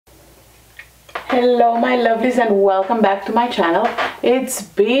Hello my lovelies and welcome back to my channel. It's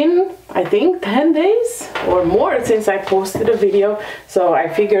been I think 10 days or more since I posted a video, so I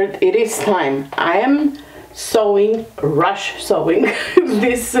figured it is time. I am sewing, rush sewing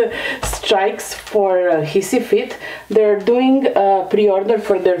these strikes for Hissy Fit. They're doing a pre-order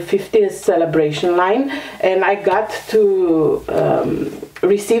for their 50th celebration line, and I got to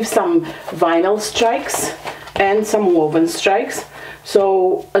receive some vinyl strikes and some woven strikes,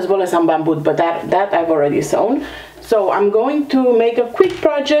 so as well as some bamboo, but that I've already sewn. So I'm going to make a quick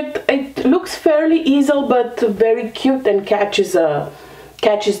project. It looks fairly easy but very cute and catches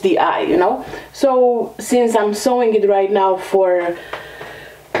the eye, you know. So since I'm sewing it right now for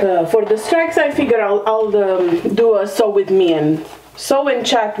the strikes, I figure I'll do a sew with me and sew and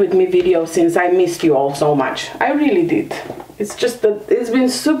chat with me video, since I missed you all so much. I really did. It's just that it's been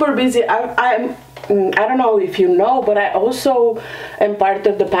super busy. I don't know if you know, but I also am part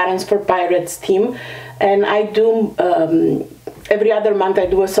of the Parents for Pirates team, and I do every other month I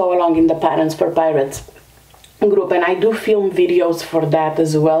do a sew along in the Parents for Pirates group, and I do film videos for that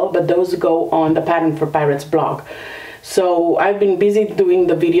as well, but those go on the Parent for Pirates blog. So I've been busy doing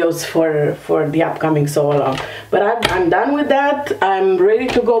the videos for the upcoming sew along, but I'm done with that. I'm ready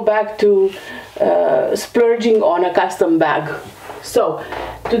to go back to splurging on a custom bag. So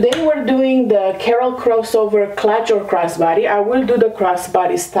today we're doing the Carol crossover clutch or crossbody. I will do the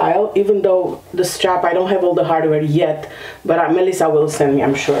crossbody style, even though the strap, I don't have all the hardware yet, but Melissa will send me,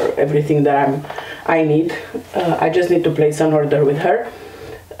 I'm sure, everything that I need. I just need to place an order with her.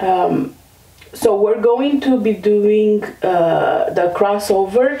 So we're going to be doing the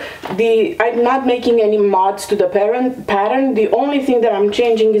crossover. I'm not making any mods to the pattern. The only thing that I'm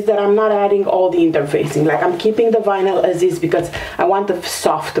changing is that I'm not adding all the interfacing. Like, I'm keeping the vinyl as is because I want a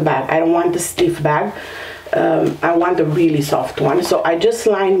soft bag. I don't want a stiff bag. I want a really soft one. So I just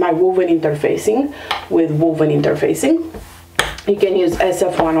lined my woven interfacing with woven interfacing. You can use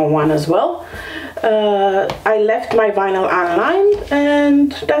SF101 as well. I left my vinyl unlined,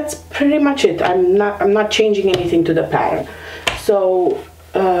 and that's pretty much it. I'm not changing anything to the pattern. So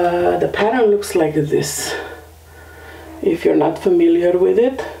the pattern looks like this. If you're not familiar with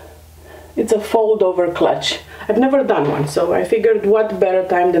it, it's a fold over clutch. I've never done one, so I figured what better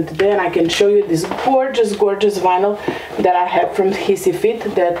time than today, and I can show you this gorgeous vinyl that I have from Hissy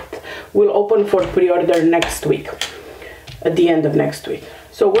Fit that will open for pre-order next week, at the end of next week.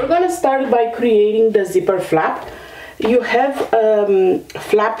 So we're going to start by creating the zipper flap. You have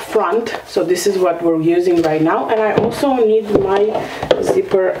flap front, so this is what we're using right now, and I also need my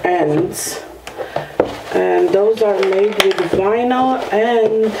zipper ends, and those are made with vinyl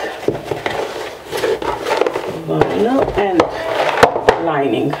and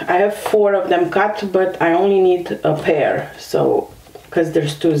lining. I have 4 of them cut, but I only need a pair, so because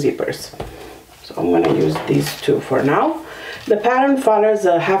there's 2 zippers, so I'm going to use these 2 for now. The pattern follows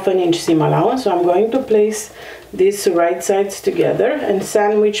a 1/2 inch seam allowance, so I'm going to place these right sides together and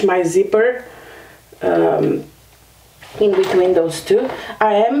sandwich my zipper in between those 2.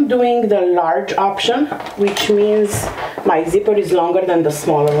 I am doing the large option, which means my zipper is longer than the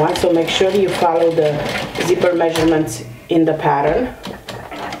smaller one, so make sure you follow the zipper measurements in the pattern.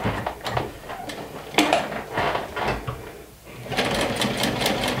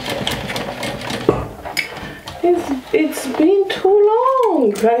 It's been too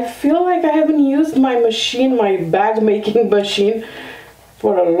long. I feel like I haven't used my machine, my bag making machine,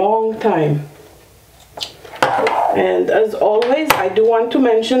 for a long time. And as always, I do want to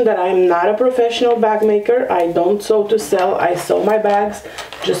mention that I'm not a professional bag maker. I don't sew to sell. I sew my bags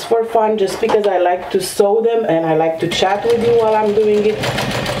just for fun, just because I like to sew them and I like to chat with you while I'm doing it.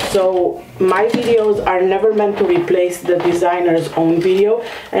 So my videos are never meant to replace the designer's own video,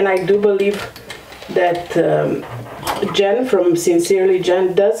 and I do believe that Jen from Sincerely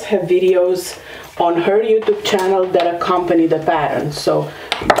Jen does have videos on her YouTube channel that accompany the pattern, so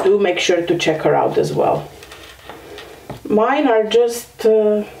do make sure to check her out as well. Mine are just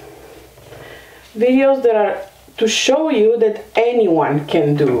videos that are to show you that anyone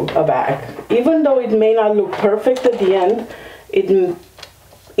can do a bag. Even though it may not look perfect at the end,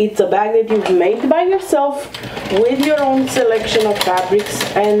 it's a bag that you've made by yourself with your own selection of fabrics,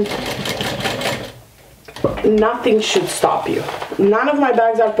 and nothing should stop you. None of my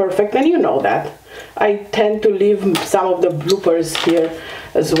bags are perfect, and you know that. I tend to leave some of the bloopers here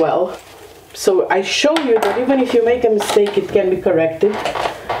as well. So I show you that even if you make a mistake, it can be corrected.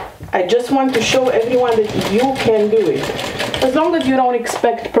 I just want to show everyone that you can do it. As long as you don't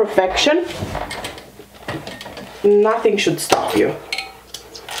expect perfection, nothing should stop you.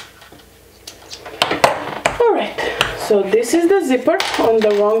 Alright, so this is the zipper on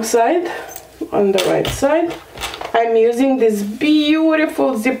the wrong side. on the right side. I'm using this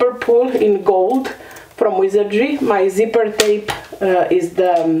beautiful zipper pull in gold from Wizardry. My zipper tape is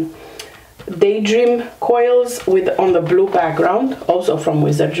the Daydream coils with on the blue background, also from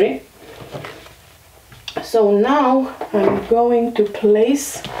Wizardry. So now I'm going to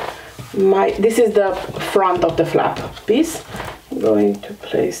place this is the front of the flap piece. I'm going to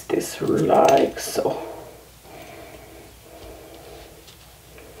place this like so.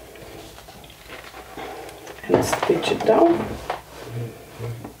 And stitch it down.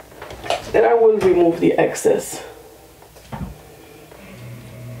 Then I will remove the excess.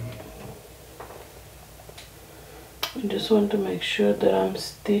 I just want to make sure that I'm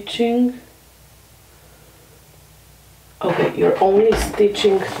stitching. Okay, you're only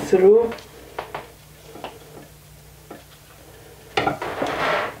stitching through.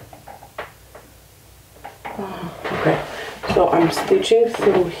 Okay, so I'm stitching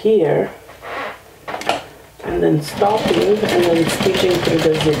through here and then stopping and then stitching through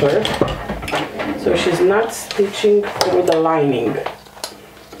the zipper. So she's not stitching through the lining.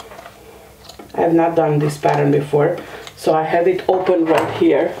 I have not done this pattern before, so I have it open right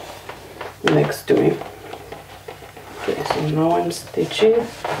here next to me. Okay, so now I'm stitching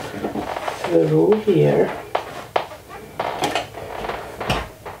through here.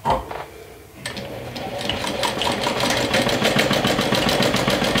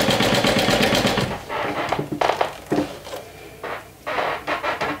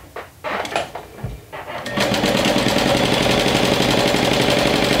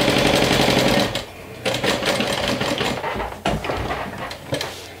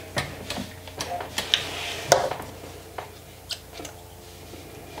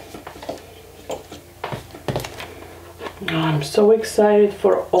 I'm so excited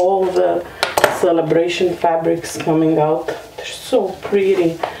for all the celebration fabrics coming out. They're so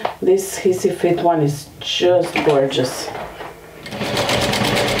pretty. This Hissy Fit one is just gorgeous.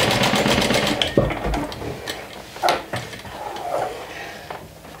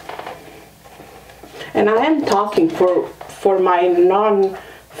 And I am talking for my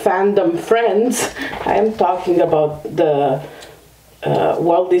non-fandom friends, I am talking about the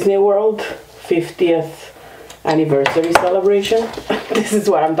Walt Disney World 50th anniversary celebration. This is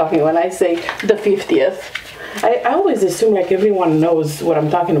what I'm talking when I say the 50th. I always assume like everyone knows what I'm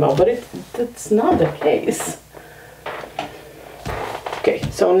talking about, but it's not the case. Okay,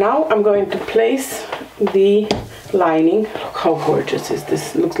 so now I'm going to place the lining. Look how gorgeous is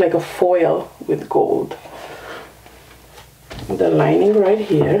this. Looks like a foil with gold. The lining right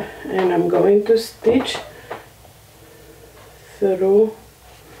here, and I'm going to stitch through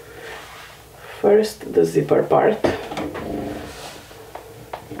first the zipper part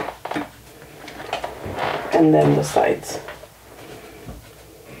and then the sides.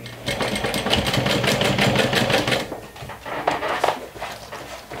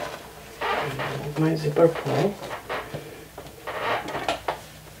 My zipper pull.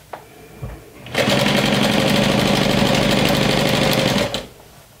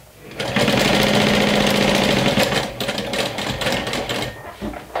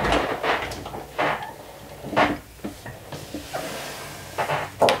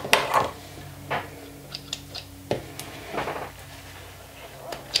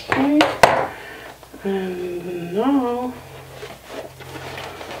 And now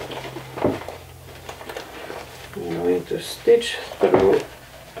I'm going to stitch through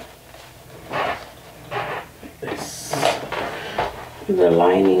this, the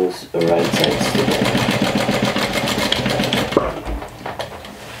linings right sides together.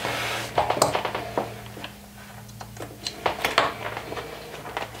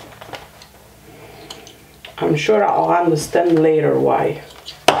 I'm sure I'll understand later why.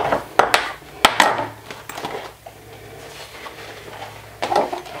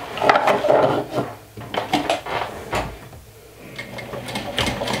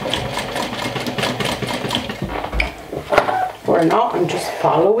 For now, I'm just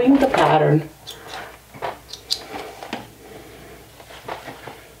following the pattern.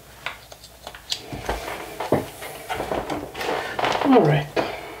 Alright.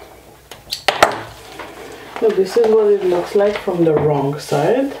 So this is what it looks like from the wrong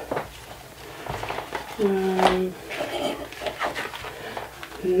side.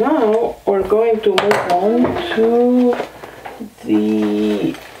 Now we're going to move on to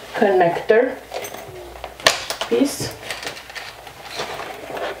the connector piece.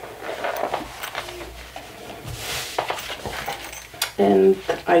 And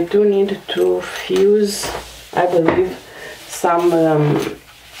I do need to fuse, I believe, some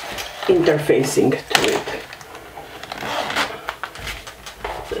interfacing to it.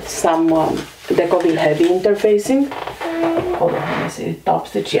 some Decovil heavy interfacing. Hold on, let me see. Top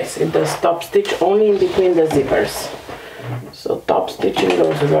stitch, yes, it does top stitch only in between the zippers. So top stitching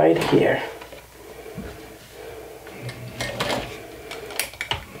goes right here.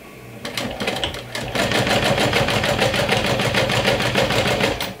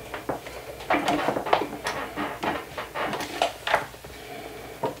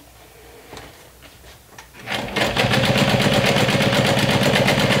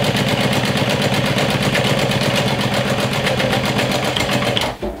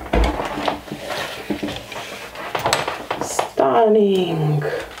 Stunning.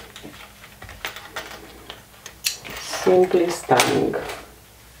 Simply stunning.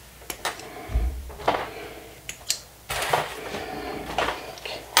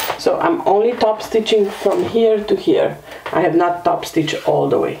 So I'm only top stitching from here to here. I have not top stitched all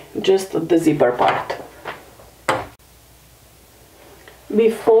the way, just the zipper part.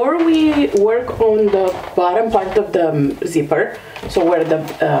 Before we work on the bottom part of the zipper, so where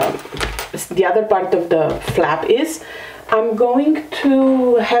the other part of the flap is, I'm going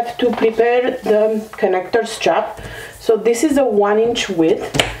to have to prepare the connector strap. So this is a 1-inch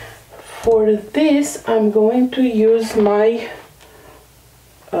width. For this, I'm going to use my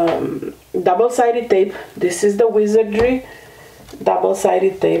double-sided tape. This is the Wizardry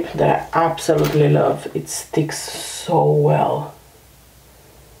double-sided tape that I absolutely love. It sticks so well.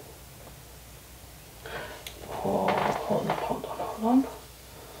 Oh, hold on.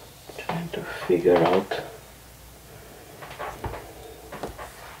 Trying to figure out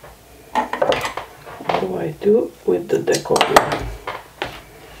what do I do with the Decovil.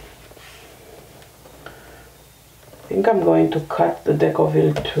 I think I'm going to cut the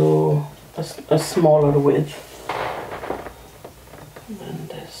Decovil to a smaller width than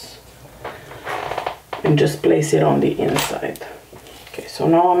this and just place it on the inside. Okay, so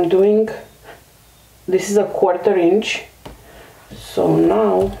now I'm doing, this is a 1/4 inch, so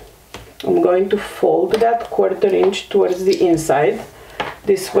now I'm going to fold that 1/4 inch towards the inside.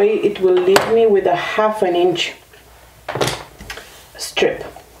 This way it will leave me with a 1/2 inch strip.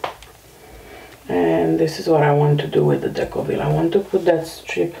 And this is what I want to do with the Decovil. I want to put that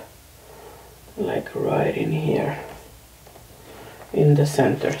strip like right in here in the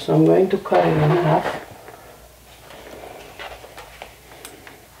center. So I'm going to cut it in half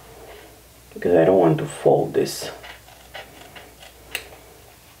because I don't want to fold this.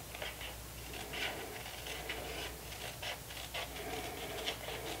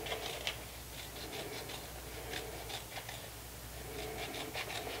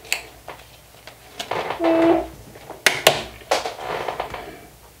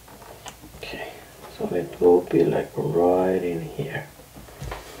 Okay, so it will be like right in here.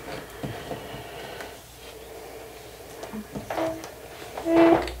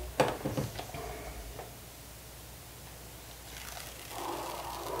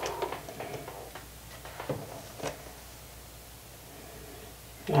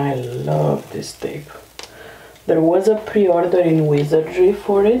 I love this tape. There was a pre-order in Wizardry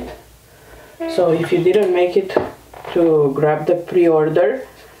for it, so if you didn't make it to grab the pre-order,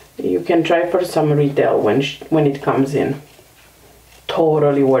 you can try for some retail when it comes in.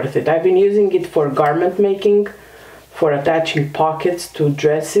 Totally worth it. I've been using it for garment making, for attaching pockets to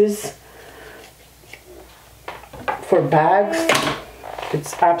dresses, for bags.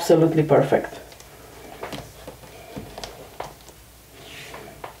 It's absolutely perfect.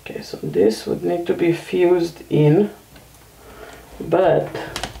 Okay, so this would need to be fused in, but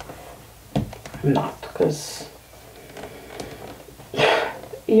I'm not, because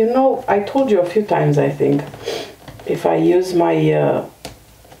you know, I told you a few times, I think, if I use my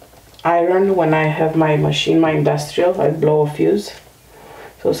iron when I have my machine, my industrial, I blow a fuse.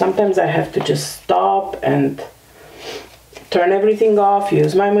 So sometimes I have to just stop and turn everything off,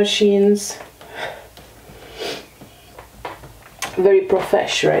 use my machines. Very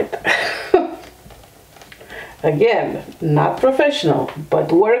profesh, right? Again, not professional,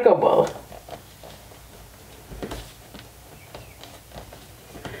 but workable.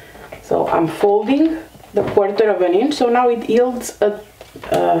 So I'm folding the 1/4 inch, so now it yields a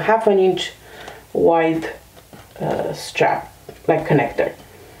 1/2 inch wide strap, like connector.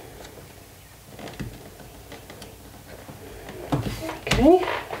 Okay,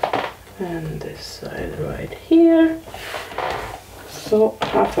 and this side right here, so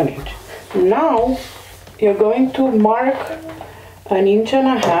 1/2 inch. Now you're going to mark 1.5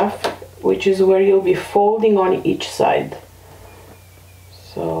 inches, which is where you'll be folding on each side.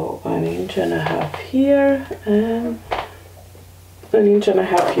 So 1.5 inches here and 1.5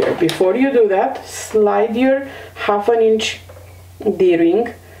 inches here. Before you do that, slide your 1/2 inch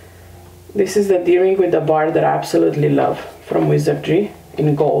D-ring This is the D-ring with the bar that I absolutely love from Wizardry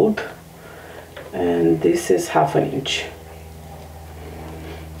in gold. And this is 1/2 inch.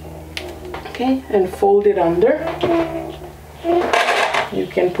 Okay, and fold it under. You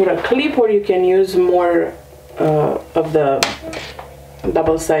can put a clip or you can use more of the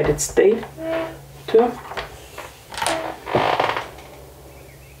double-sided tape too.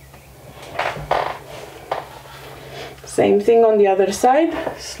 Same thing on the other side.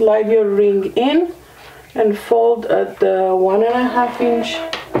 Slide your ring in and fold at the 1.5 inch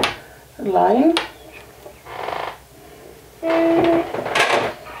line.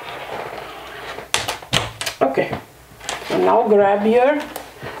 Okay, so now grab your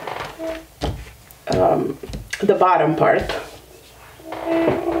the bottom part,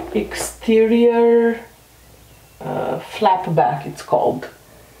 exterior flap back it's called.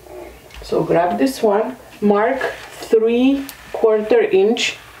 So grab this one, mark 3/4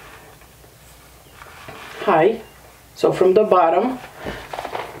 inch high. So from the bottom,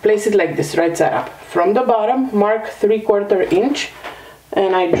 place it like this, right side up. From the bottom, mark 3/4 inch,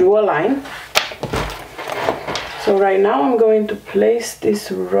 and I drew a line. So right now I'm going to place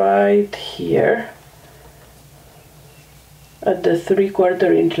this right here at the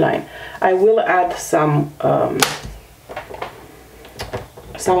 3/4 inch line. I will add some of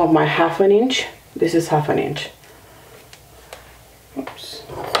my 1/2 inch. This is 1/2 inch. Oops.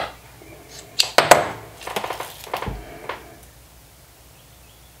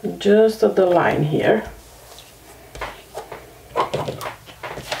 Just at the line here.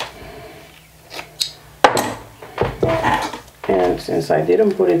 And since I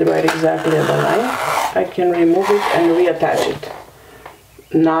didn't put it right exactly at the line, I can remove it and reattach it.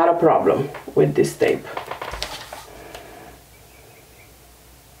 Not a problem with this tape.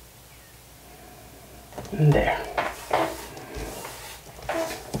 And there.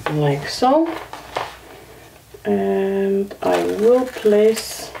 Like so. And I will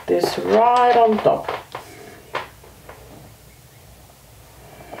place this right on top.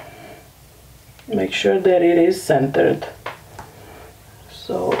 Make sure that it is centered.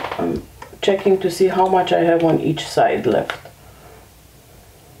 So I'm checking to see how much I have on each side left.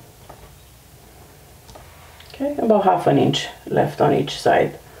 Okay, about 1/2 inch left on each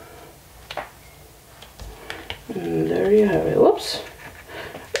side. And there you have it. Whoops.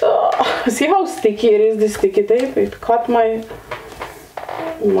 Oh, see how sticky it is, this sticky tape? It caught my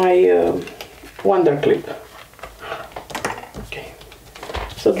wonder clip. Okay,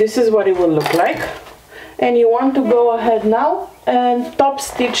 so this is what it will look like. And you want to go ahead now and top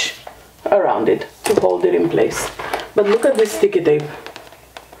stitch around it to hold it in place. But look at this sticky tape.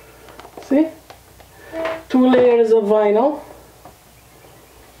 See? 2 layers of vinyl.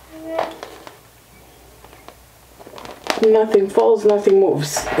 Nothing falls, nothing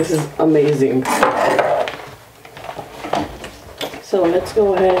moves. This is amazing. So let's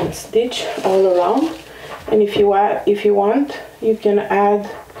go ahead and stitch all around. And if you want, you can add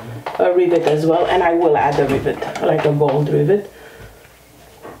a rivet as well, and I will add a rivet, like a gold rivet.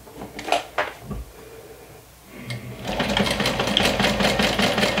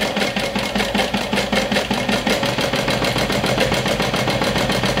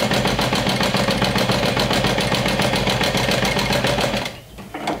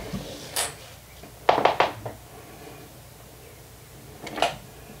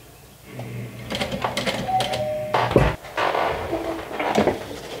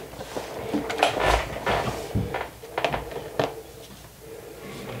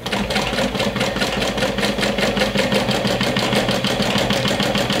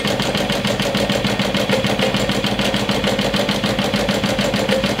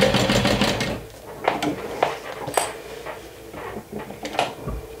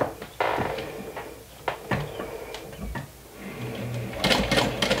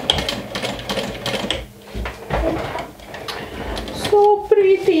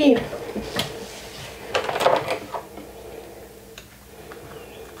 Pretty.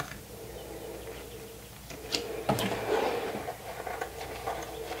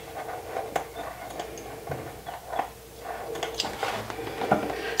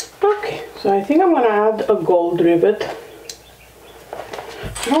 Okay, so I think I'm gonna add a gold rivet.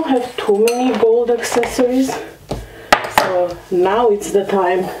 I don't have too many gold accessories, so now it's the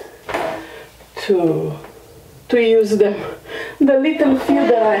time to use them. The little few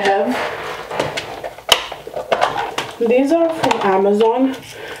that I have. These are from Amazon,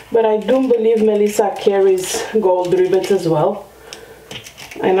 but I do believe Melissa carries gold rivets as well.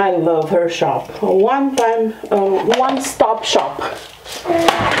 And I love her shop. A one-stop shop.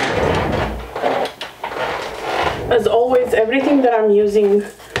 As always, everything that I'm using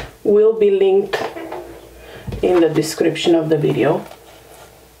will be linked in the description of the video.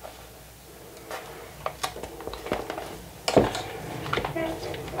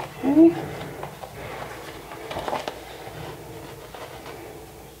 Okay.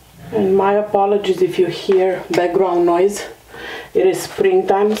 And my apologies if you hear background noise. It is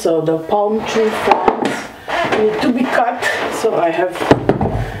springtime, so the palm tree fronds need to be cut. So I have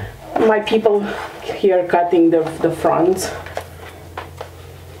my people here cutting the fronds.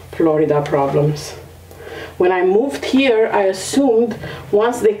 Florida problems. When I moved here, I assumed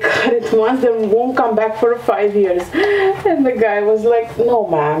once they cut it once, they won't come back for 5 years. And the guy was like, no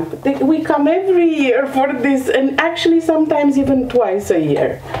ma'am, we come every year for this, and actually sometimes even twice a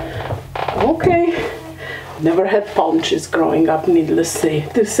year. Okay. Never had palm trees growing up, needless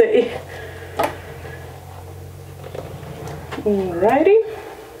to say. Alrighty.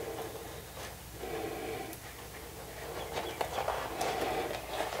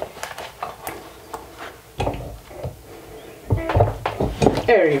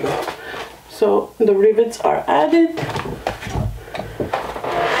 There you go. So the rivets are added.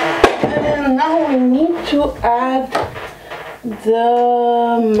 And now we need to add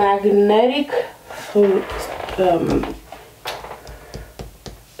the magnetic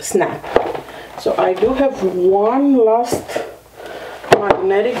snap. So I do have one last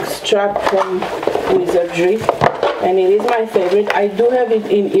magnetic strap from Wizardry, and it is my favorite. I do have it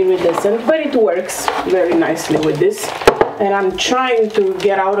in iridescent, but it works very nicely with this. And I'm trying to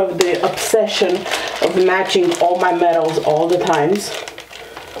get out of the obsession of matching all my metals all the times.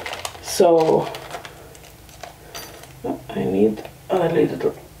 So I need a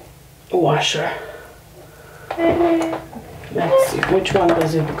little washer. Let's see, which one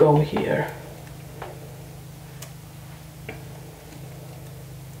does it go here?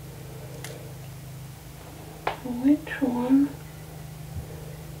 Which one?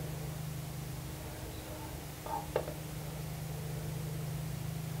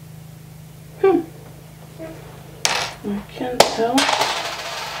 I can't tell.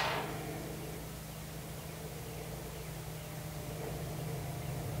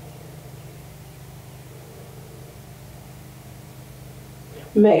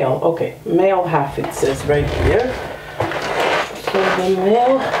 Male, okay, male half it says right here. So the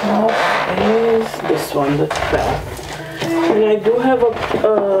male half is this one that fell. And I do have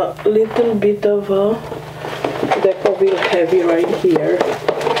a little bit of a Decovil heavy right here,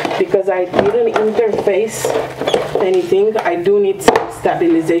 because I didn't interface anything. I do need some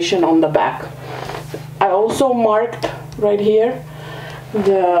stabilization on the back. I also marked right here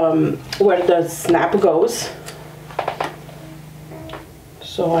the where the snap goes,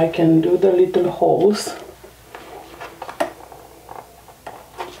 so I can do the little holes.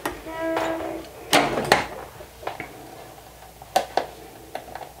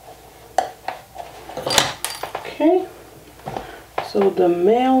 Okay, so the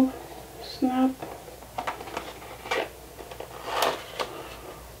male snap.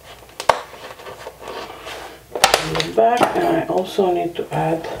 On the back, and I also need to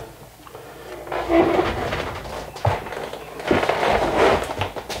add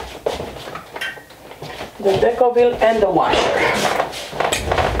the Decovil and the washer.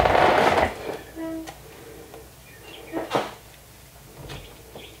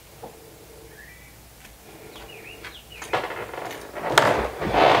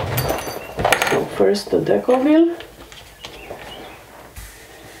 First the Decovil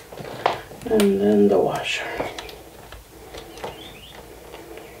and then the washer.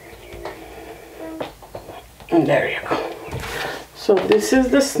 And there you go. So this is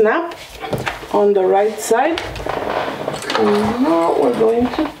the snap on the right side. And now we're going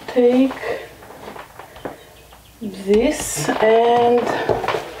to take this and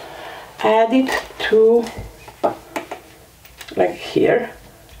add it to, like here,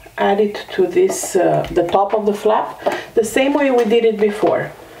 add it to this, the top of the flap, the same way we did it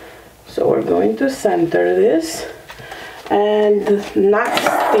before. So we're going to center this and not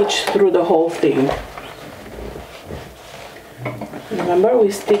stitch through the whole thing. Remember,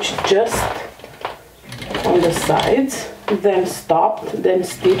 we stitched just on the sides, then stopped, then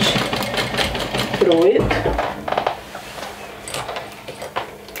stitched through it.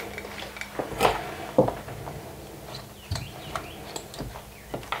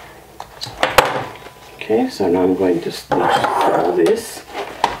 Okay, so now I'm going to stitch through this,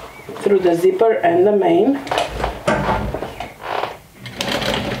 through the zipper and the main.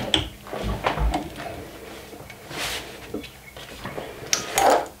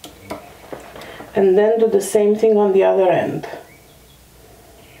 And then do the same thing on the other end.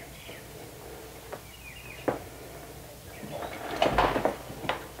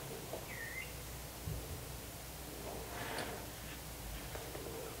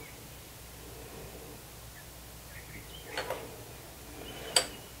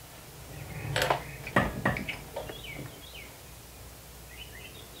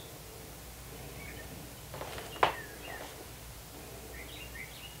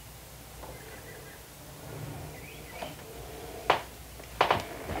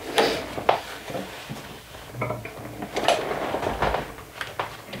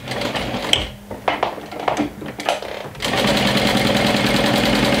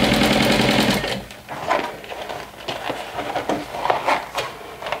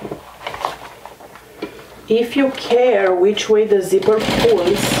 if you care which way the zipper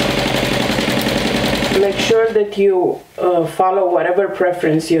pulls, make sure that you follow whatever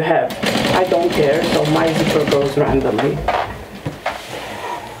preference you have. I don't care, so my zipper goes randomly.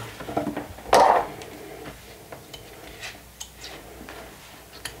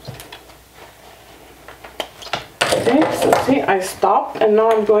 Okay, so see, I stopped, and now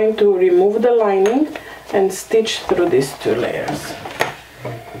I'm going to remove the lining and stitch through these 2 layers.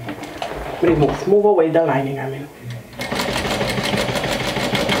 Move away the lining, I mean.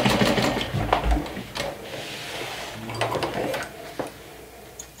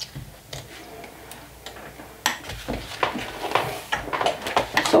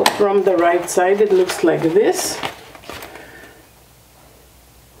 So from the right side it looks like this.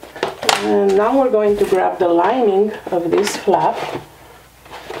 And now we're going to grab the lining of this flap.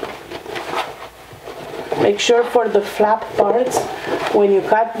 Make sure for the flap parts, when you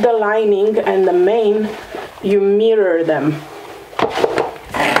cut the lining and the main, you mirror them.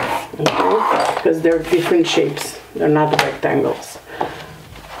 Okay? Because they're different shapes, they're not rectangles.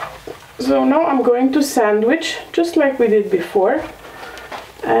 So now I'm going to sandwich, just like we did before,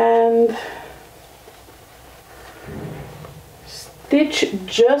 and stitch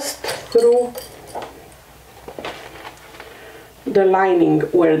just through the lining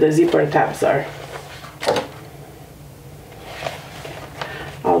where the zipper tabs are.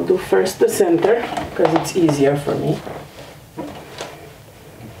 I'll do first the center because it's easier for me.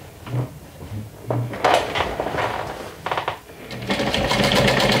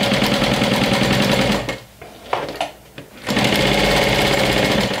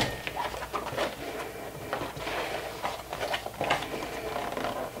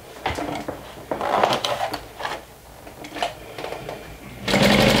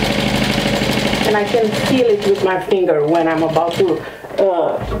 And I can feel it with my finger when I'm about to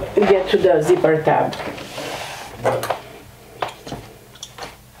get to the zipper tab.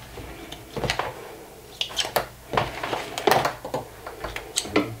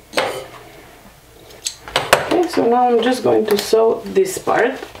 Okay, so now I'm just going to sew this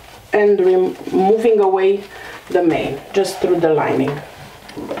part and moving away the main, just through the lining.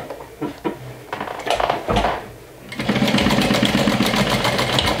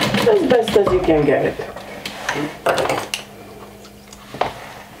 As best as you can get it.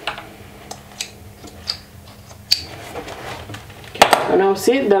 So now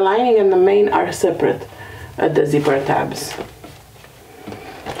see, the lining and the main are separate at the zipper tabs.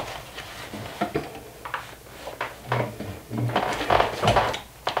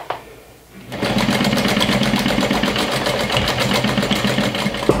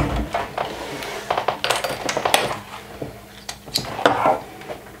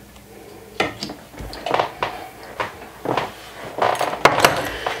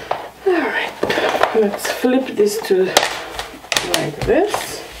 Let's flip this to like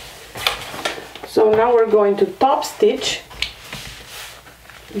this. So now we're going to top stitch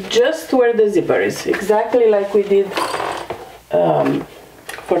just where the zipper is, exactly like we did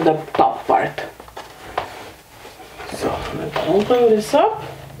for the top part. So let's open this up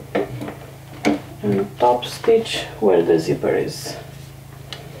and top stitch where the zipper is.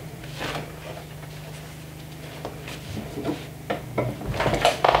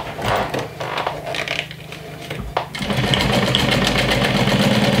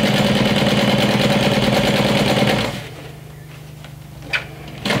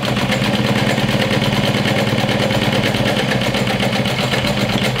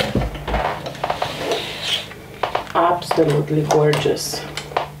 Absolutely gorgeous.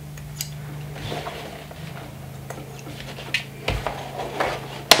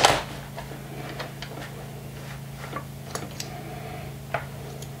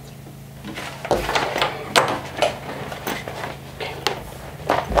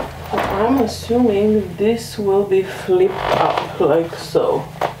 I'm assuming this will be flipped up like so.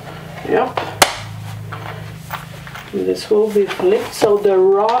 Yep. This will be flipped so the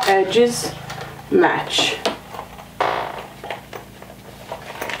raw edges match.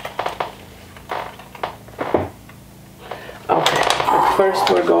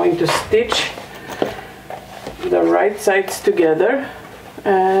 First we're going to stitch the right sides together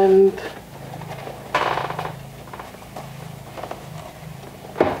and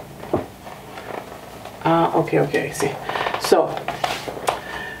okay, I see. So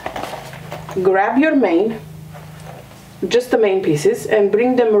grab your main, just the main pieces, and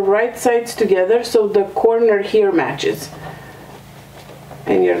bring them right sides together so the corner here matches.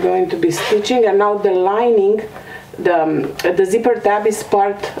 And you're going to be stitching, and now the lining, the zipper tab is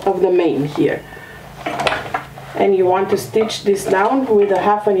part of the main here, and you want to stitch this down with a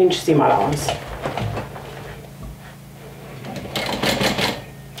 1/2 inch seam allowance.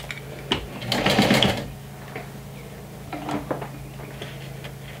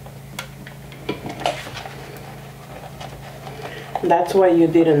 That's why you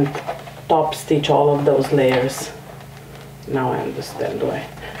didn't top stitch all of those layers. Now I understand why.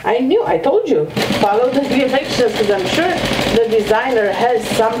 I told you, follow the directions, because I'm sure the designer has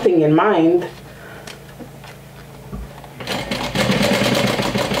something in mind.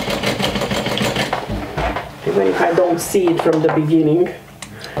 Even if I don't see it from the beginning.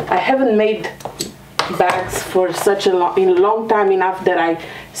 I haven't made bags for such a long time enough that I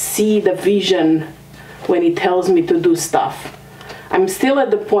see the vision when it tells me to do stuff. I'm still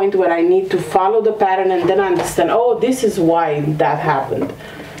at the point where I need to follow the pattern and then understand, oh, this is why that happened.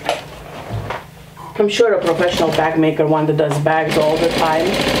 I'm sure a professional bag maker, one that does bags all the time,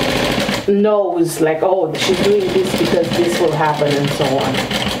 knows like, oh, she's doing this because this will happen and so on.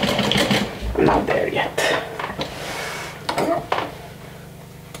 I'm not there yet.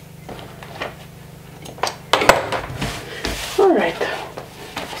 Alright,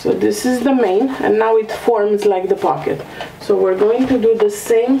 so this is the main, and now it forms like the pocket. So we're going to do the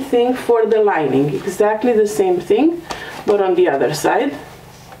same thing for the lining, exactly the same thing, but on the other side.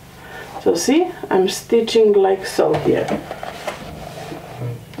 So see, I'm stitching like so here.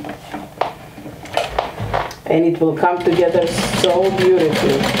 And it will come together so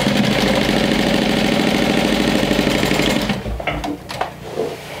beautifully.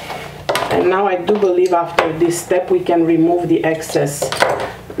 And now I do believe after this step we can remove the excess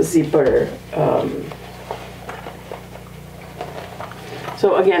zipper.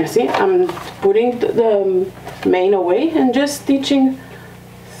 So again, see, I'm putting the main away and just stitching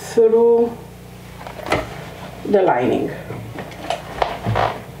through the lining.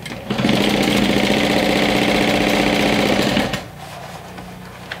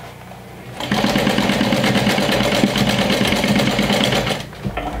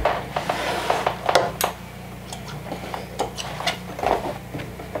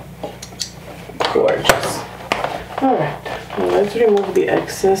 Gorgeous. All right, now let's remove the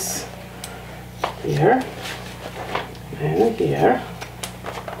excess here and here.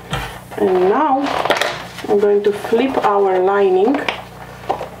 And now I'm going to flip our lining.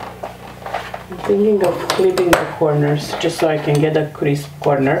 I'm thinking of flipping the corners just so I can get a crisp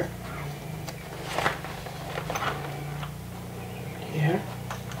corner. Here.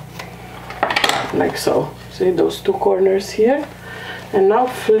 Like so. See those two corners here? And now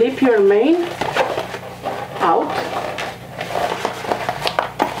flip your main out.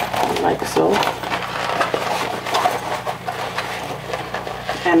 Like so.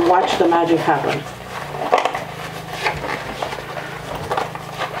 And watch the magic happen.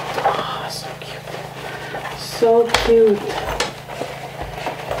 Oh, so cute.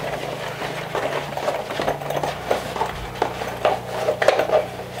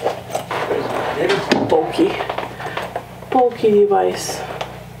 So cute. Pokey device.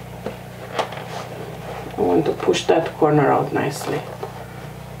 I want to push that corner out nicely.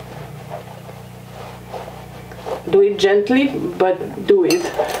 Do it gently, but do it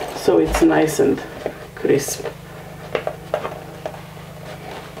so it's nice and crisp.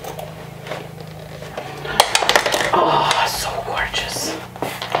 Oh, so gorgeous.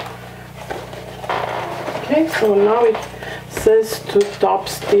 Okay, so now it says to top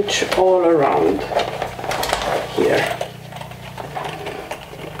stitch all around here.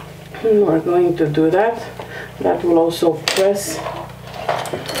 And we're going to do that. That will also press.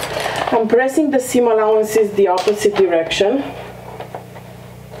 I'm pressing the seam allowances the opposite direction.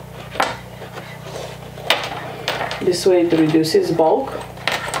 This way it reduces bulk.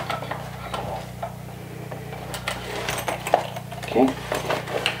 Okay.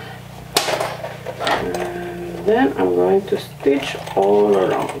 And then I'm going to stitch all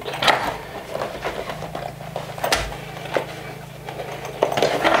around.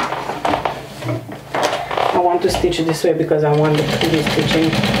 I want to stitch this way because I want to be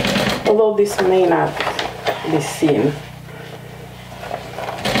stitching, although this may not be seen.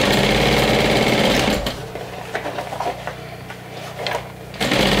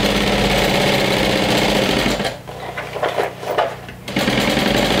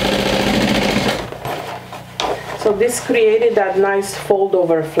 So this created that nice fold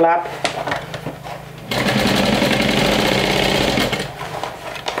over flap.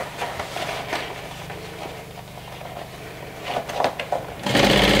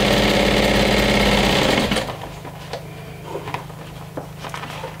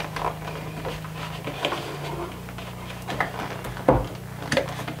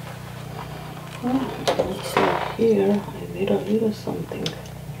 Here I did a little something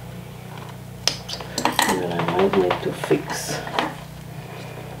that I might need to fix.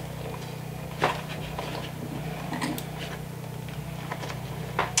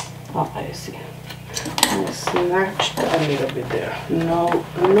 Oh, I see. I snatched a little bit there.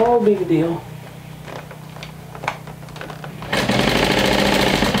 No big deal.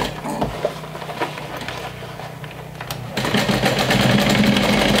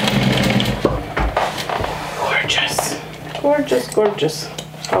 Gorgeous. Gorgeous, gorgeous.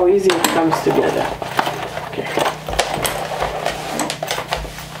 How easy it comes together. Okay.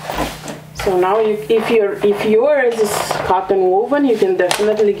 So now if yours is cotton woven, you can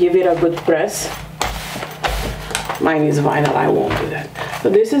definitely give it a good press. Mine is vinyl, I won't do that. So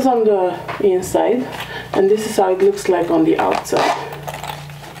this is on the inside, and this is how it looks like on the outside.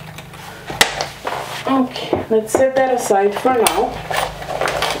 Okay, let's set that aside for now.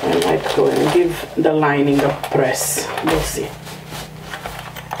 I might go and give the lining a press. We'll see.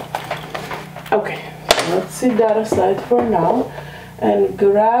 Okay, so let's set that aside for now. And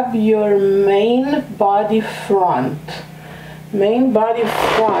grab your main body front. Main body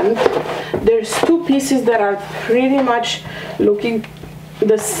front, there's two pieces that are pretty much looking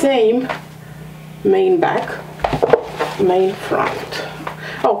the same. Main back, main front.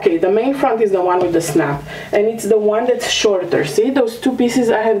 Okay, the main front is the one with the snap, and it's the one that's shorter. See, those two pieces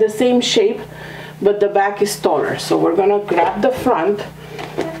have the same shape, but the back is taller. So we're gonna grab the front,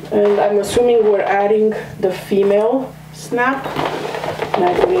 and I'm assuming we're adding the female snap.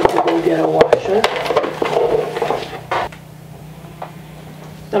 Now we need to go get a washer.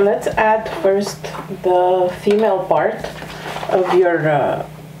 So let's add first the female part of your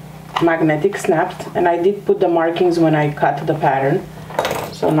magnetic snaps, and I did put the markings when I cut the pattern.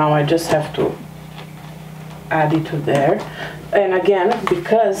 So now I just have to add it to there. And again,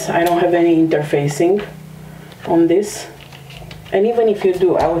 because I don't have any interfacing on this, and even if you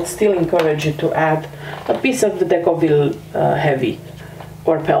do, I would still encourage you to add a piece of the Decoville Heavy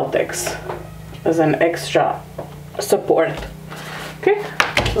or Peltex as an extra support. Okay,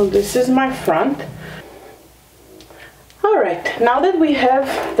 so this is my front. Alright, now that we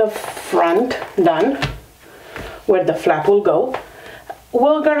have the front done, where the flap will go,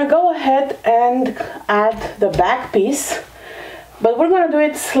 we're gonna go ahead and add the back piece, but we're gonna do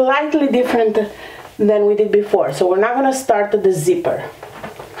it slightly different than we did before. So we're not gonna start at the zipper.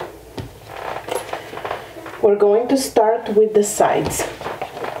 We're going to start with the sides.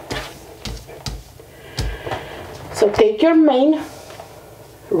 So take your main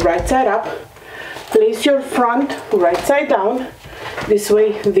right side up, place your front right side down. This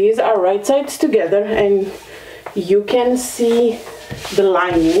way these are right sides together and you can see the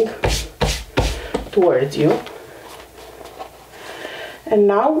lining towards you. And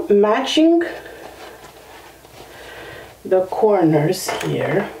now matching the corners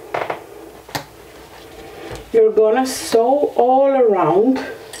here, you're gonna sew all around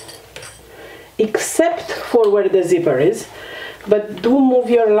except for where the zipper is, but do move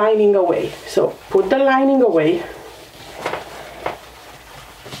your lining away. So put the lining away,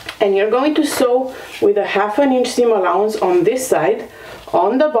 and you're going to sew with a 1/2 inch seam allowance on this side,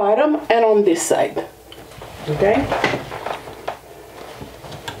 on the bottom, and on this side. Okay?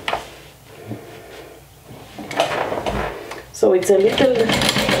 So it's a little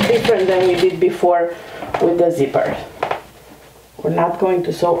different than we did before with the zipper. We're not going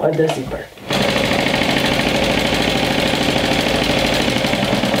to sew at the zipper.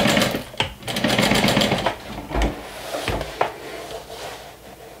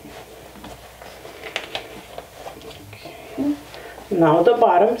 Okay. Now the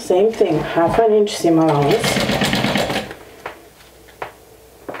bottom, same thing, 1/2 inch seam allowance.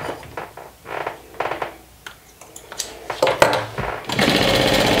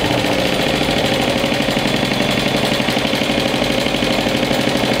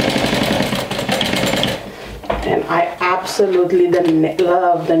 Absolutely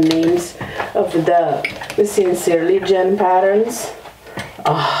love the names of the Sincerely Jen patterns.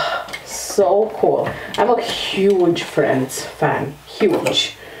 Oh, so cool. I'm a huge Friends fan,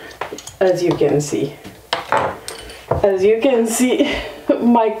 huge, as you can see. As you can see,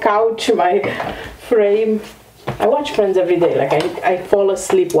 my couch, my frame. I watch Friends every day, like I fall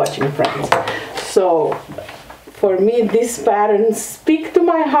asleep watching Friends. So for me, these patterns speak to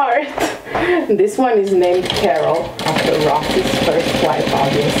my heart. This one is named Carol, after Rocky's first wife,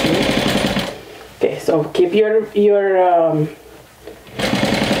 obviously. Okay, so keep your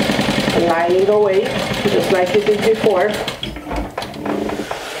lining away, just like you did before.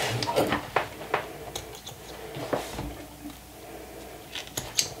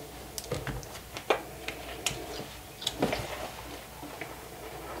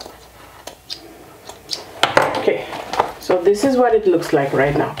 Okay, so this is what it looks like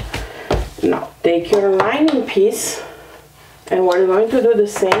right now. Now take your lining piece And we're going to do the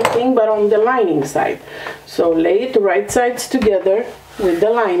same thing but on the lining side. So lay it right sides together with the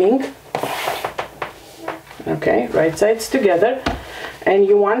lining. Okay, right sides together. And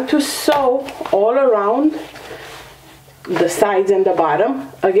you want to sew all around the sides and the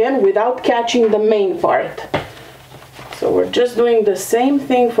bottom, again without catching the main part. So we're just doing the same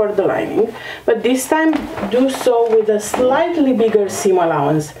thing for the lining, but this time do so with a slightly bigger seam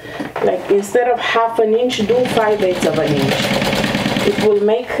allowance. Like instead of 1/2 inch, do 5/8 of an inch. It will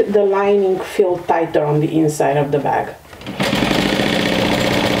make the lining feel tighter on the inside of the bag.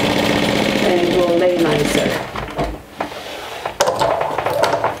 And it will lay nicer.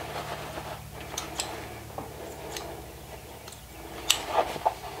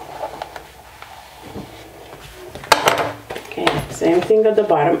 Same thing at the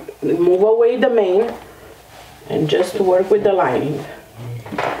bottom. Move away the main and just work with the lining.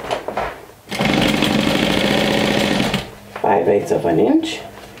 5/8 of an inch.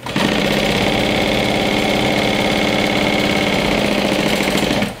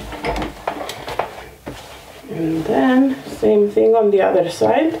 And then same thing on the other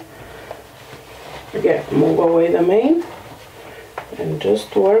side. Again, move away the main and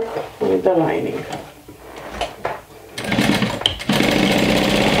just work with the lining.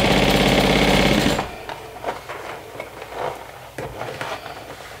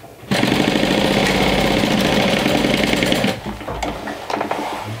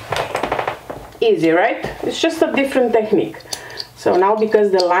 Easy, right? It's just a different technique. So now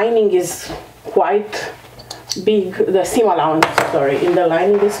because the lining is quite big, the seam allowance, sorry, in the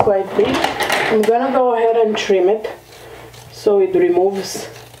lining is quite big, I'm gonna go ahead and trim it so it removes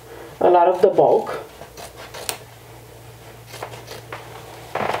a lot of the bulk.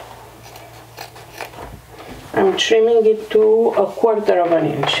 I'm trimming it to 1/4 of an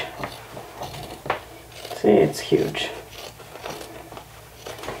inch. See, it's huge.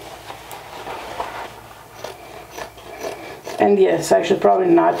 And yes, I should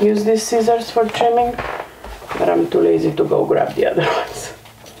probably not use these scissors for trimming, but I'm too lazy to go grab the other ones.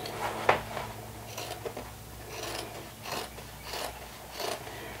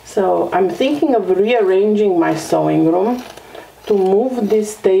 So I'm thinking of rearranging my sewing room to move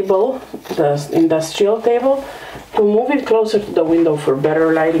this table, the industrial table, to move it closer to the window for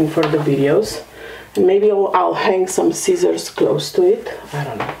better lighting for the videos. And maybe I'll hang some scissors close to it. I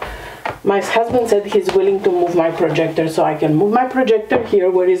don't know. My husband said he's willing to move my projector, so I can move my projector here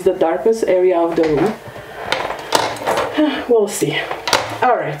where is the darkest area of the room. We'll see.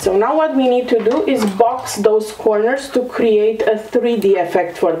 Alright, so now what we need to do is box those corners to create a 3D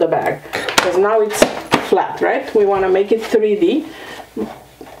effect for the bag. Because now it's flat, right? We want to make it 3D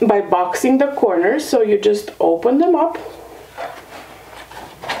by boxing the corners. So you just open them up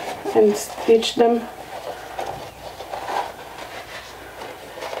and stitch them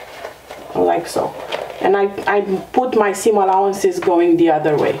like so. And I put my seam allowances going the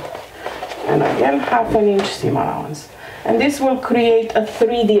other way. And again, 1/2 inch seam allowance. And this will create a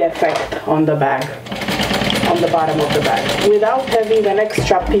 3D effect on the bag, on the bottom of the bag, without having an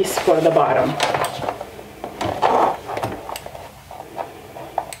extra piece for the bottom.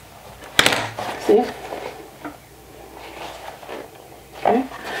 See? Okay.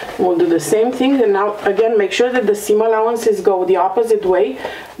 We'll do the same thing, and now again make sure that the seam allowances go the opposite way,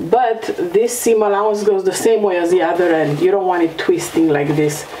 but this seam allowance goes the same way as the other end. You don't want it twisting like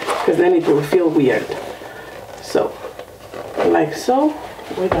this, because then it will feel weird. So, like so,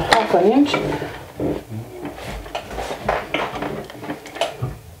 with a 1/2 inch.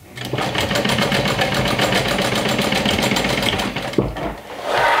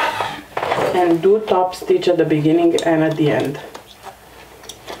 And do top stitch at the beginning and at the end.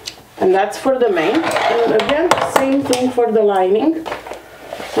 And that's for the main. And again, same thing for the lining.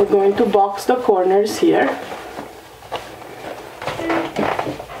 We're going to box the corners here.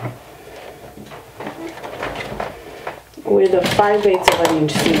 With a 5/8 of an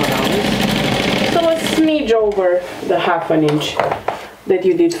inch seam allowance. So a smidge over the 1/2 inch that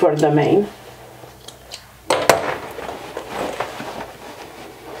you did for the main.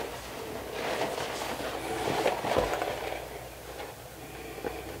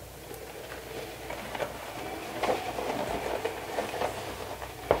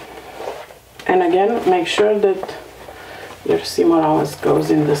 And again, make sure that your seam allowance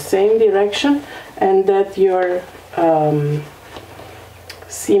goes in the same direction and that your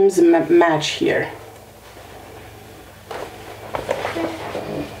seams match here.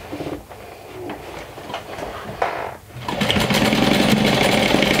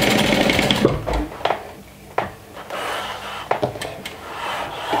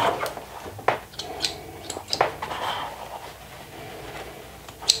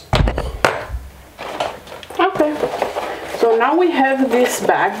 we have this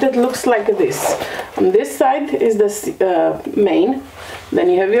bag that looks like this. On this side is the main, then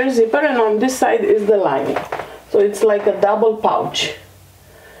you have your zipper, and on this side is the lining. So it's like a double pouch.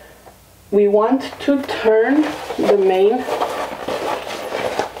 We want to turn the main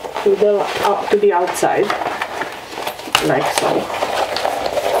to the outside, like so,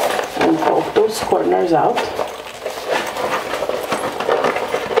 and poke those corners out.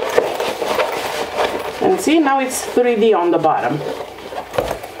 And see, now it's 3D on the bottom.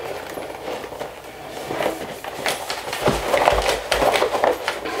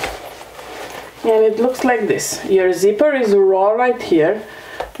 And it looks like this. Your zipper is raw right here.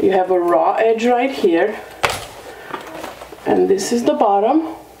 You have a raw edge right here. And this is the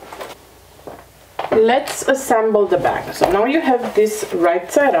bottom. Let's assemble the bag. So now you have this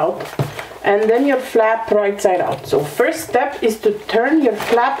right side out, and then your flap right side out. So first step is to turn your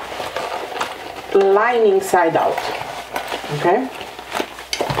flap lining side out, okay?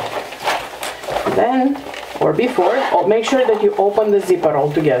 Then, or before, make sure that you open the zipper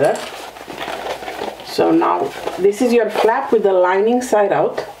all together. So now this is your flap with the lining side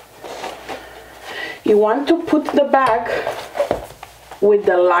out. You want to put the bag with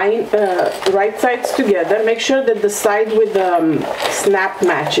the right sides together. Make sure that the side with the snap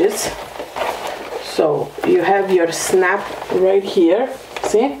matches. So you have your snap right here,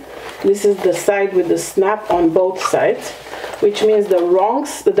 see? This is the side with the snap on both sides, which means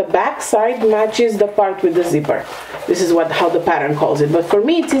the back side matches the part with the zipper. This is how the pattern calls it. But for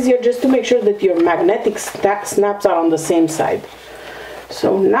me, it's easier just to make sure that your magnetic snaps are on the same side.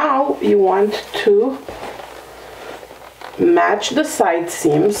 So now you want to match the side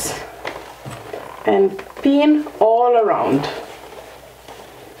seams and pin all around.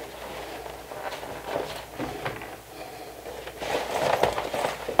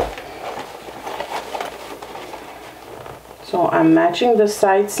 So I'm matching the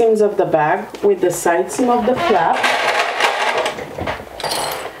side seams of the bag with the side seam of the flap,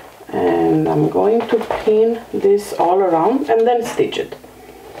 and I'm going to pin this all around and then stitch it.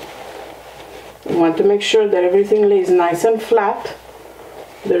 You want to make sure that everything lays nice and flat.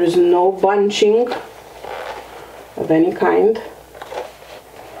 There is no bunching of any kind.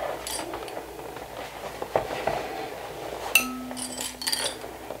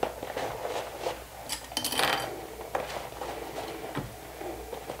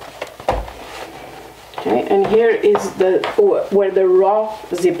 Okay, and here is where the raw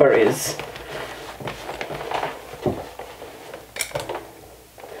zipper is.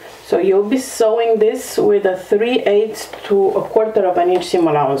 So you'll be sewing this with a 3/8 to 1/4 of an inch seam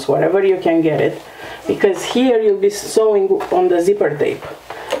allowance, wherever you can get it, because here you'll be sewing on the zipper tape,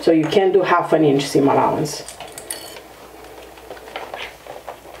 so you can't do 1/2 inch seam allowance.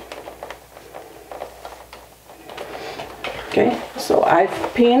 Okay, so I've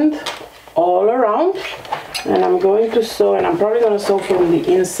pinned all around, and I'm going to sew, and I'm probably going to sew from the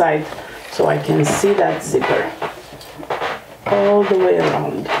inside so I can see that zipper all the way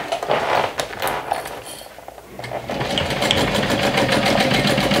around.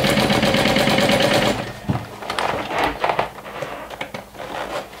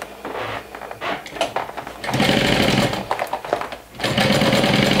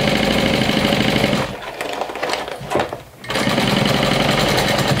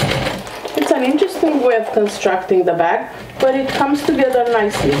 Way of constructing the bag, but it comes together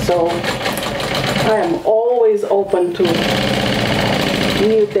nicely, so I am always open to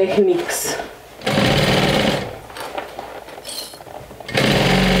new techniques.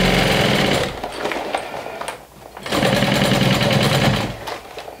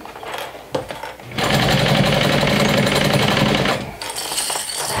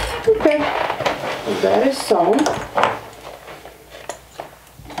 Okay, that is sewn.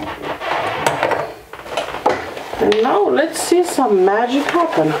 And now let's see some magic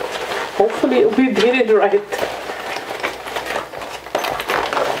happen. Hopefully we did it right.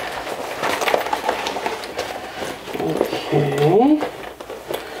 Okay,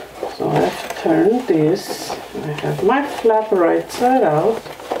 so I've turned this. I have my flap right side out.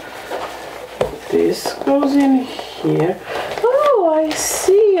 This goes in here. Oh, I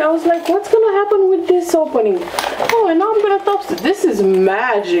see. I was like, what's gonna happen with this opening? Oh, and now I'm gonna top stitch. This is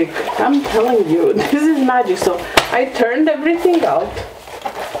magic. I'm telling you, this is magic. So I turned everything out,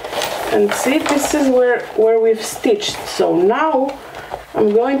 and see, this is where we've stitched. So now I'm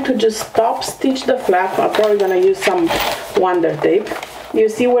going to just top stitch the flap. I'm probably gonna use some Wonder Tape. You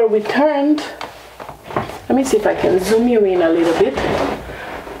see where we turned? Let me see if I can zoom you in a little bit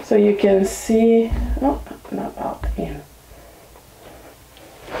so you can see. Oh, not out, in.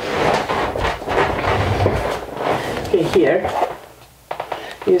 Okay, here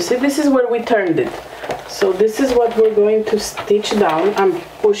You see, this is where we turned it. So this is what we're going to stitch down. I'm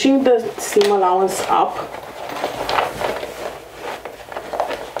pushing the seam allowance up.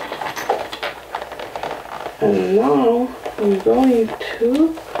 And now I'm going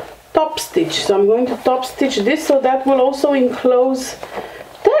to top stitch. So I'm going to top stitch this, so that will also enclose,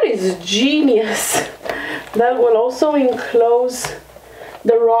 that is genius. That will also enclose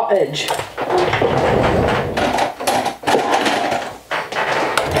the raw edge.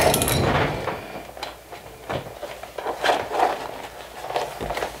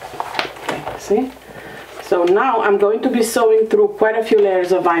 See? So now I'm going to be sewing through quite a few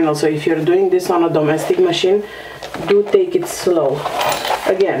layers of vinyl. So if you're doing this on a domestic machine, do take it slow.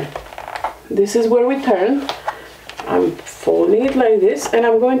 Again, this is where we turn. I'm folding it like this, and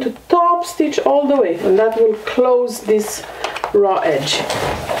I'm going to top stitch all the way, and that will close this raw edge.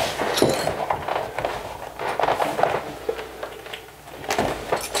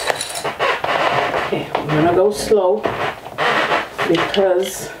 Okay, I'm gonna go slow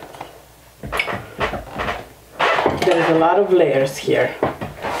because there's a lot of layers here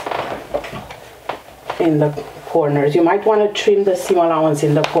in the corners. You might want to trim the seam allowance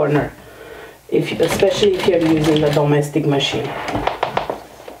in the corner, especially if you're using the domestic machine.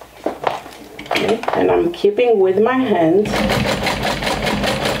 Okay, and I'm keeping with my hands,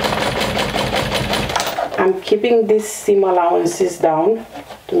 I'm keeping these seam allowances down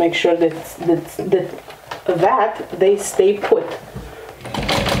to make sure that they stay put.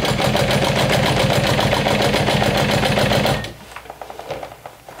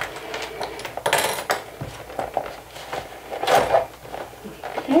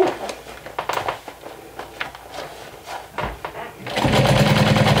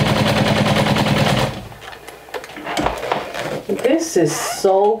 This is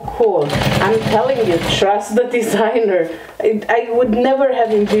so cool. I'm telling you, trust the designer. I would never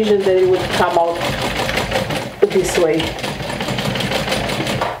have envisioned that it would come out this way.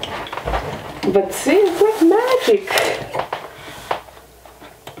 But see, it's like magic.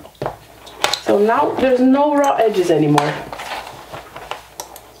 So now there's no raw edges anymore.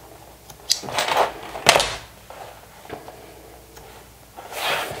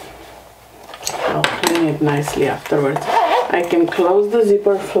 I'll clean it nicely afterwards. I can close the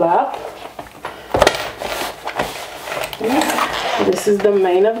zipper flap. This is the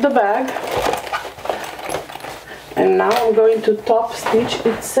main of the bag. And now I'm going to top stitch.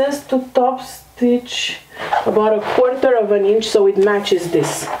 It says to top stitch about 1/4 of an inch, so it matches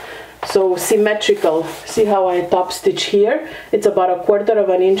this. So symmetrical. See how I top stitch here? It's about 1/4 of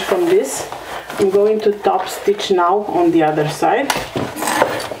an inch from this. I'm going to top stitch now on the other side.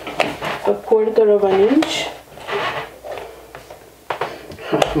 1/4 of an inch.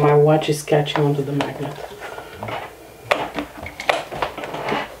 My watch is catching onto the magnet.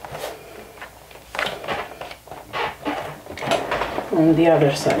 On the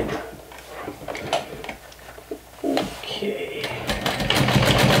other side. Okay.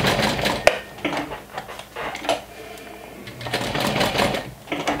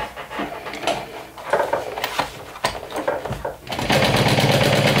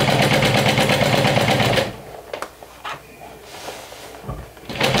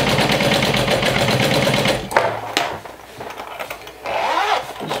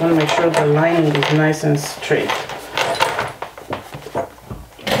 I want to make sure the lining is nice and straight.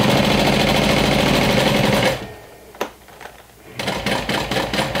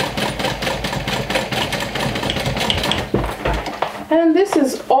 And this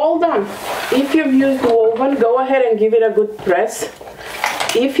is all done. If you've used woven, go ahead and give it a good press.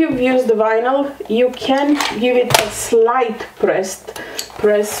 If you've used vinyl, you can give it a slight press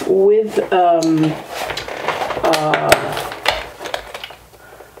with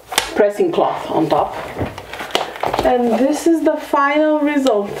pressing cloth on top. And this is the final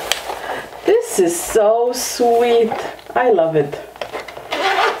result. This is so sweet. I love it.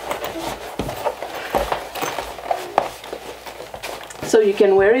 So you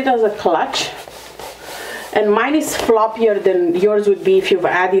can wear it as a clutch. And mine is floppier than yours would be if you've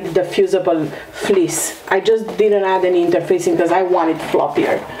added the fusible fleece. I just didn't add any interfacing because I want it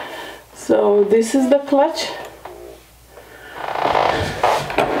floppier. So this is the clutch.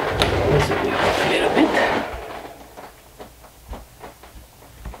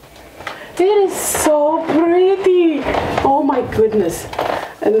 It is so pretty. Oh my goodness.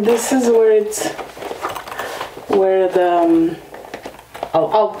 And this is where the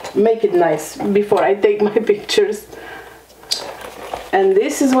I'll make it nice before I take my pictures. And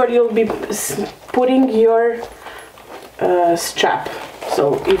this is where you'll be putting your strap.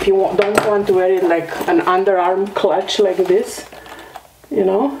 So if you don't want to wear it like an underarm clutch like this, you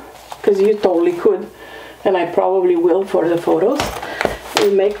know, because you totally could, and I probably will for the photos.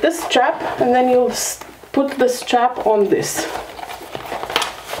 You make the strap, and then you'll put the strap on this.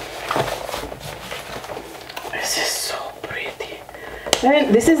 This is so pretty.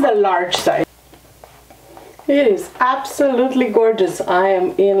 And this is the large size. It is absolutely gorgeous. I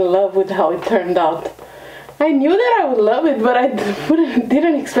am in love with how it turned out. I knew that I would love it, but I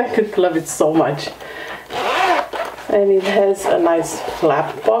didn't expect to love it so much. And it has a nice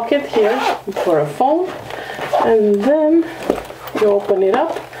flap pocket here for a phone. And then you open it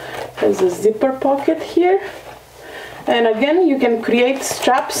up. There's a zipper pocket here. And again, you can create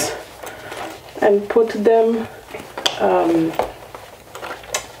straps and put them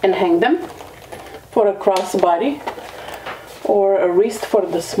and hang them for a crossbody, or a wrist for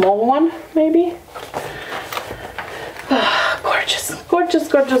the small one, maybe. Gorgeous, gorgeous,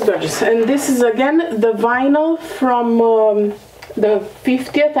 gorgeous, gorgeous. And this is again the vinyl from the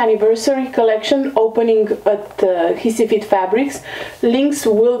 50th anniversary collection opening at Hissy Fit Fabrics. Links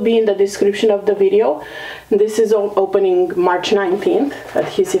will be in the description of the video. This is opening March 19th at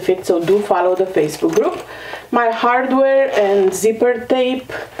Hissy Fit, so do follow the Facebook group. My hardware and zipper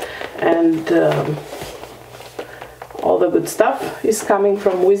tape and all the good stuff is coming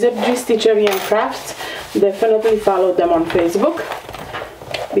from Wizardry Stitchery and Crafts. Definitely follow them on Facebook,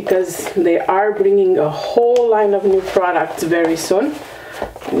 because they are bringing a whole line of new products very soon.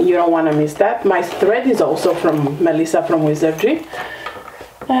 You don't want to miss that. My thread is also from Melissa from Wizardry.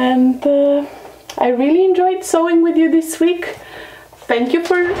 And I really enjoyed sewing with you this week. Thank you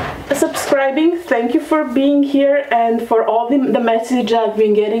for subscribing. Thank you for being here and for all the message I've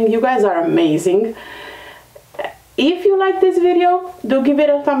been getting. You guys are amazing. If you like this video, do give it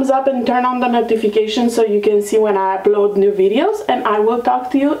a thumbs up and turn on the notifications so you can see when I upload new videos. And I will talk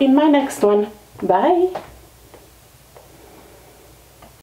to you in my next one. Bye!